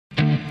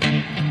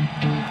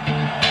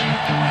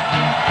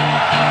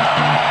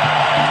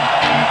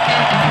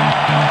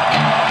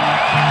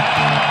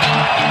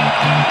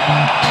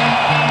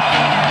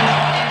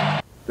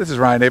This is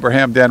Ryan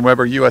Abraham, Dan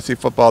Weber,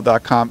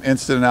 USCFootball.com.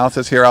 Instant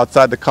analysis here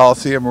outside the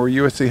Coliseum where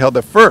USC held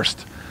their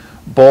first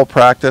bowl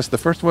practice, the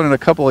first one in a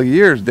couple of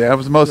years, Dan. It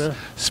was the most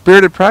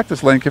spirited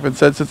practice, Lane Kiffin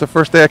said, since the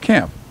first day of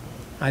camp.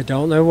 I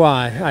don't know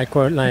why, I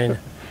quote Lane.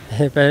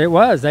 But it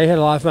was. They had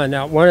a lot of fun.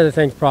 Now, one of the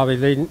things probably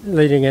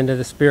leading into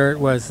the spirit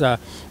was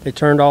they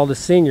turned all the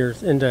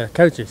seniors into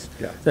coaches.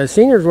 Yeah. The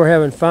seniors were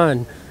having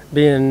fun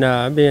being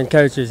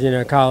coaches, you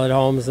know, Kyle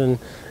Holmes and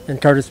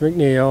Curtis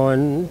McNeil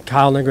and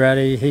Kyle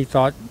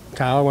Negretti.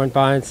 Kyle went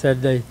by and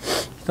said they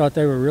thought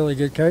they were really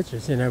good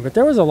coaches, you know. But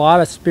there was a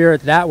lot of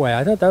spirit that way.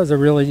 I thought that was a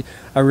really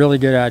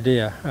good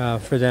idea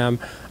for them.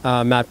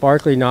 Matt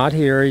Barkley not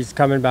here. He's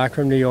coming back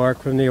from New York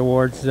from the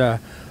awards,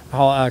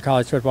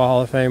 College Football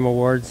Hall of Fame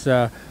awards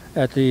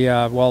at the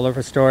Waldorf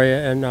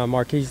Astoria, and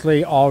Marquise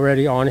Lee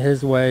already on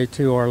his way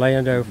to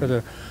Orlando for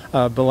the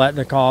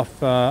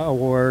Biletnikoff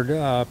Award,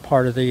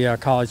 part of the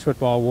College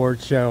Football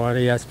Awards show on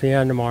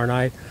ESPN tomorrow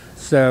night.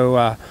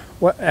 So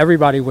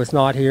everybody was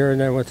not here, and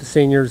then with the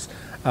seniors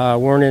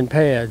weren't in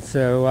pads.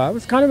 So it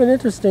was kind of an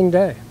interesting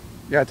day.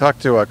 Yeah, I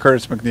talked to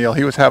Curtis McNeil.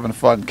 He was having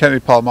fun.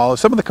 Kennedy Palomalo.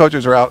 Some of the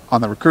coaches are out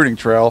on the recruiting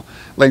trail.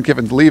 Lane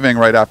Kiffin's leaving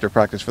right after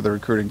practice for the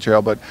recruiting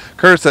trail. But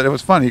Curtis said it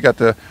was fun. He got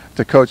to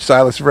coach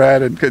Silas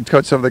Red and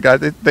coach some of the guys.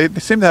 They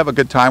seemed to have a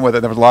good time with it.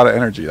 There was a lot of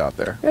energy out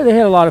there. Yeah, they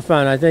had a lot of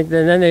fun. I think.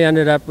 And then they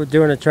ended up with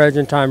doing a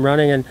Trojan time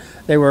running, and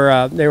they were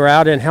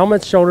out in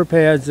helmets, shoulder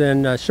pads,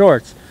 and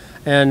shorts.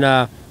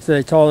 And so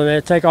they told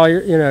them, take all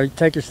your,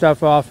 take your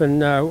stuff off, and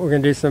we're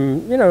going to do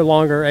some,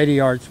 longer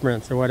 80-yard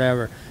sprints or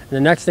whatever. And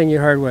the next thing you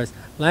heard was,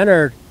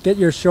 Leonard, get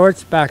your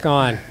shorts back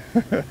on.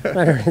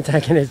 Leonard had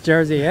taken his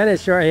jersey and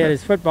his short. He had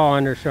his football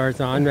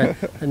undershorts on,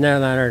 but no,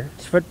 Leonard,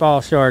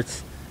 football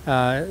shorts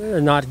are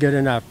not good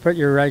enough. Put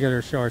your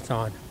regular shorts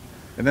on.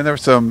 And then there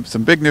was some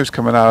big news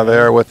coming out of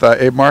there with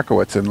Abe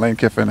Markowitz, and Lane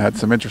Kiffin had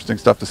some interesting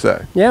stuff to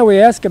say. Yeah, we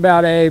asked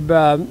about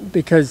Abe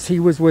because he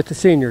was with the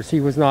seniors.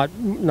 He was not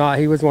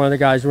he was one of the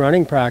guys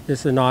running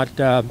practice and not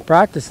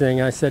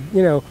practicing. I said,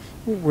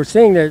 we're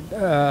seeing that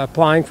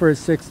applying for his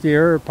sixth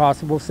year, or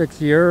possible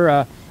sixth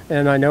year,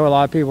 and I know a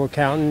lot of people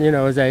counting,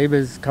 as Abe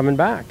is coming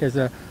back as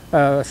a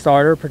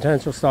starter,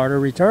 potential starter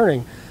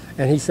returning.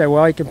 And he said,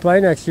 well, he can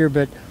play next year,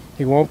 but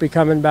he won't be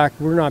coming back.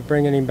 We're not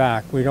bringing him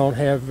back. We don't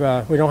have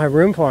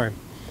room for him.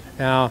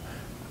 Now,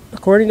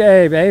 according to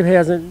Abe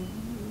hasn't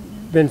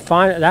been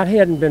that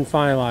hadn't been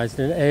finalized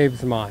in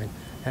Abe's mind.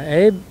 Now,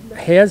 Abe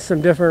has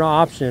some different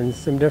options,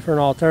 some different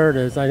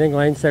alternatives. I think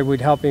Lane said we'd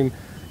help him,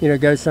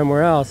 go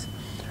somewhere else.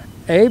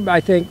 Abe,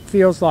 I think,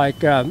 feels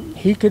like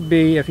he could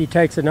be, if he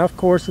takes enough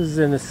courses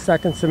in the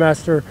second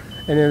semester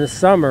and in the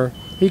summer,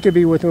 he could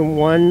be within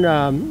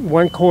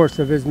one course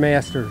of his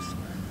master's.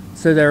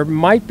 So there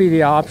might be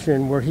the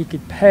option where he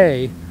could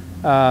pay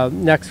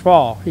next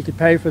fall. He could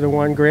pay for the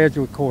one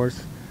graduate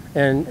course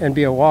and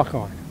be a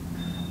walk-on.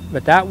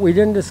 But that we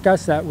didn't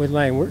discuss that with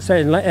Lane. We're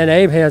saying, and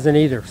Abe hasn't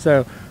either.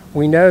 So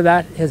we know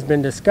that has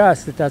been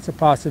discussed, that's a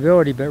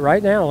possibility. But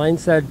right now, Lane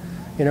said,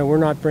 we're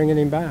not bringing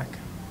him back.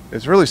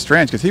 It's really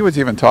strange because he was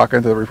even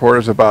talking to the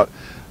reporters about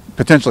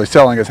potentially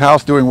selling his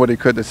house, doing what he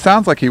could. It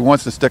sounds like he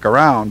wants to stick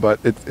around, but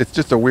it's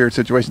just a weird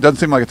situation. It doesn't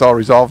seem like it's all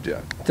resolved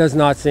yet. It does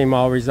not seem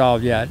all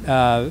resolved yet.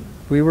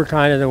 We were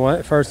kind of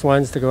the first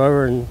ones to go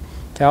over and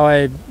tell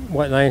Abe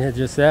what Lane had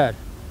just said.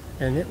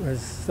 And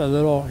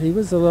he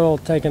was a little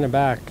taken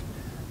aback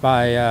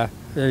by,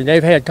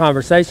 they've had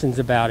conversations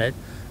about it,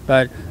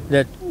 but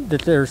that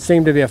there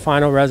seemed to be a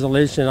final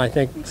resolution, I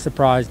think,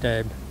 surprised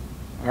Abe.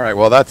 All right,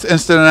 well, that's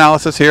instant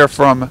analysis here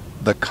from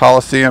the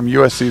Coliseum,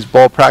 USC's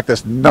bowl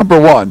practice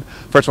 #1.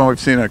 First one we've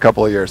seen in a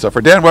couple of years. So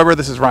for Dan Weber,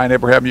 this is Ryan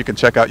Abraham. You can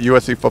check out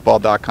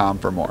USCFootball.com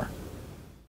for more.